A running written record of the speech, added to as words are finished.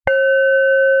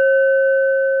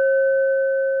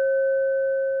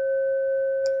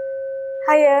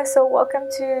Hiya, so welcome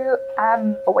to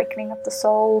Awakening of the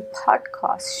Soul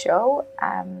podcast show.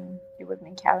 You're with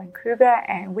me, Karen Kruger,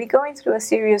 and we're going through a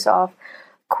series of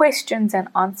questions and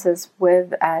answers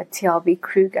with TLB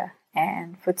Kruger.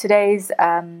 And for today's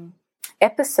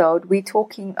episode, we're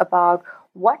talking about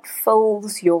what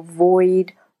fills your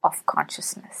void of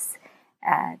consciousness.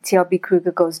 TLB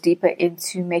Kruger goes deeper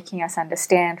into making us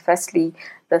understand, firstly,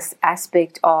 this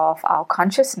aspect of our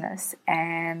consciousness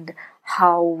and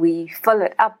how we fill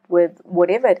it up with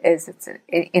whatever it is that's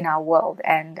in our world,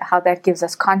 and how that gives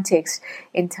us context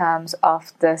in terms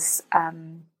of this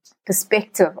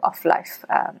perspective of life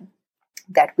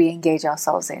that we engage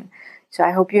ourselves in. So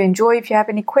I hope you enjoy. If you have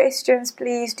any questions,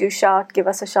 please do give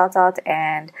us a shout out,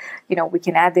 and we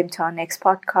can add them to our next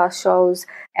podcast shows.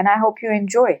 And I hope you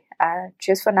enjoy.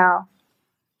 Cheers for now.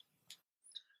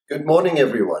 Good morning,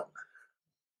 everyone.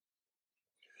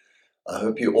 I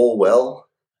hope you're all well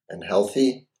and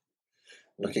healthy,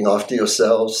 looking after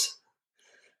yourselves,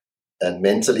 and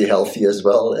mentally healthy as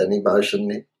well, and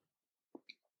emotionally.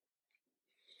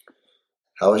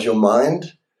 How is your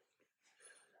mind?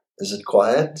 Is it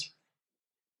quiet?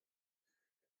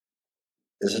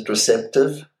 Is it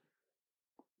receptive?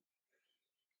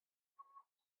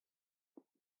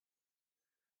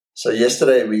 So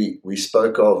yesterday we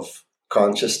spoke of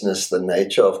consciousness, the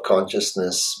nature of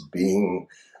consciousness being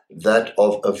that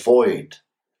of a void.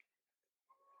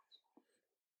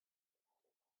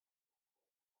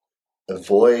 A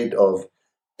void of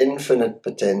infinite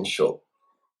potential.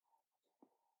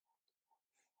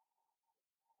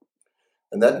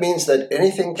 And that means that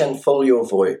anything can fill your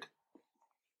void,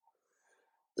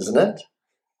 isn't it?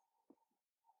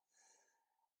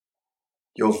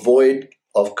 Your void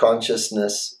of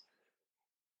consciousness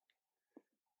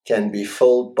can be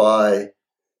filled by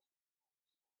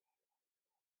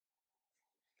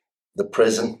the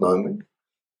present moment,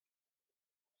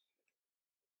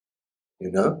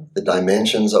 the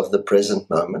dimensions of the present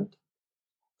moment,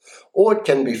 or it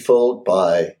can be filled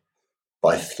by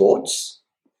thoughts.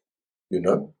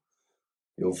 Your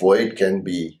void can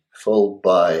be filled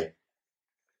by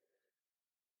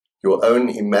your own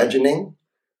imagining.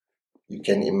 You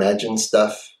can imagine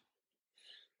stuff,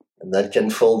 and that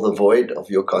can fill the void of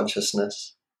your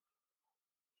consciousness.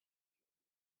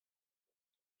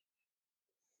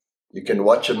 You can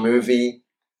watch a movie,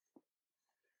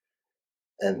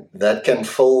 and that can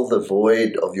fill the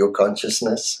void of your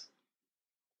consciousness.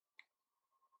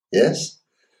 Yes?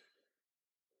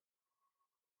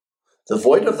 The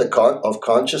void of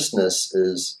consciousness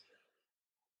is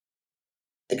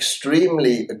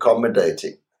extremely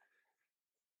accommodating.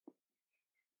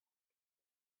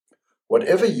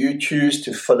 Whatever you choose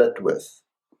to fill it with,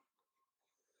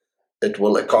 it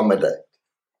will accommodate.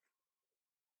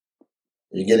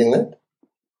 Are you getting that?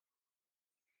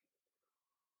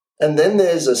 And then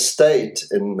there's a state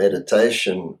in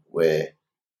meditation where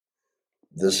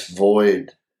this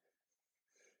void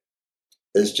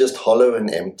is just hollow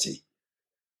and empty.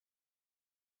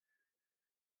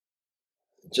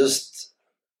 Just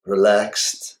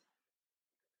relaxed,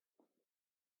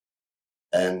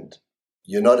 and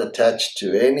you're not attached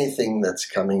to anything that's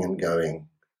coming and going,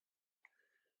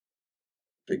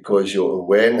 because your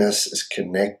awareness is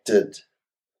connected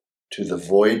to the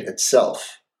void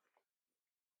itself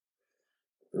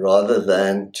rather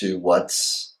than to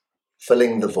what's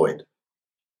filling the void.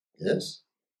 Yes?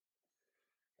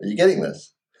 Are you getting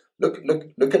this?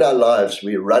 Look at our lives.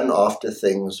 We run after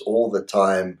things all the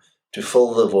time to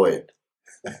fill the void.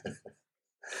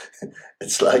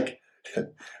 It's like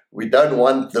we don't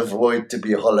want the void to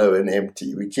be hollow and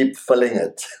empty. We keep filling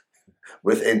it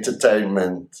with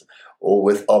entertainment, or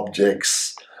with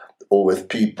objects, or with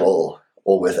people,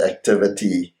 or with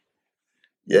activity.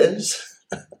 Yes?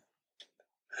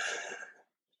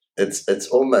 It's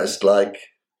almost like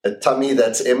a tummy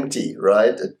that's empty,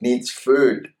 right? It needs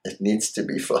food. It needs to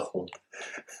be filled.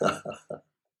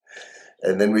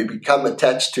 And then we become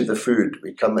attached to the food.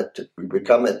 We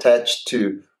become attached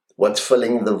to what's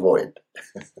filling the void.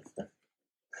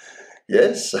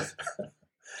 Yes?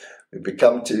 We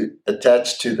become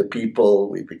attached to the people.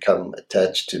 We become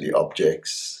attached to the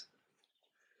objects.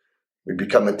 We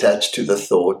become attached to the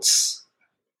thoughts.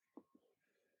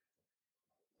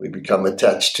 We become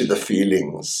attached to the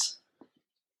feelings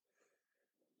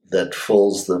that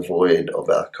fills the void of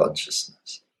our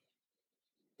consciousness.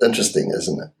 Interesting,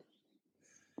 isn't it?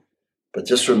 But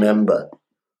just remember,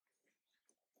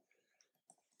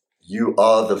 you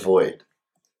are the void.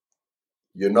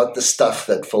 You're not the stuff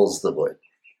that fills the void.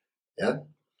 Yeah?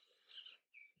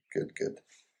 Good.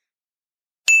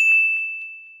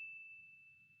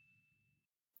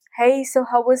 Hey, so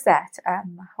how was that? I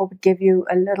hope it gave you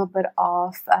a little bit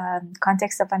of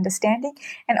context of understanding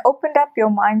and opened up your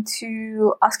mind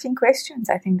to asking questions.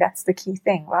 I think that's the key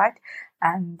thing, right?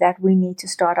 And that we need to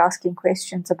start asking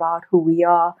questions about who we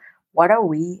are, what are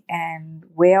we, and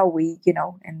where are we,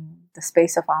 in the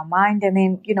space of our mind. And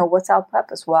then, what's our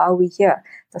purpose? Why are we here?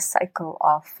 The cycle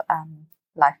of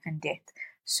life and death.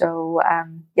 So,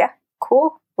 yeah,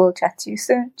 cool. We'll chat to you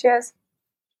soon. Cheers.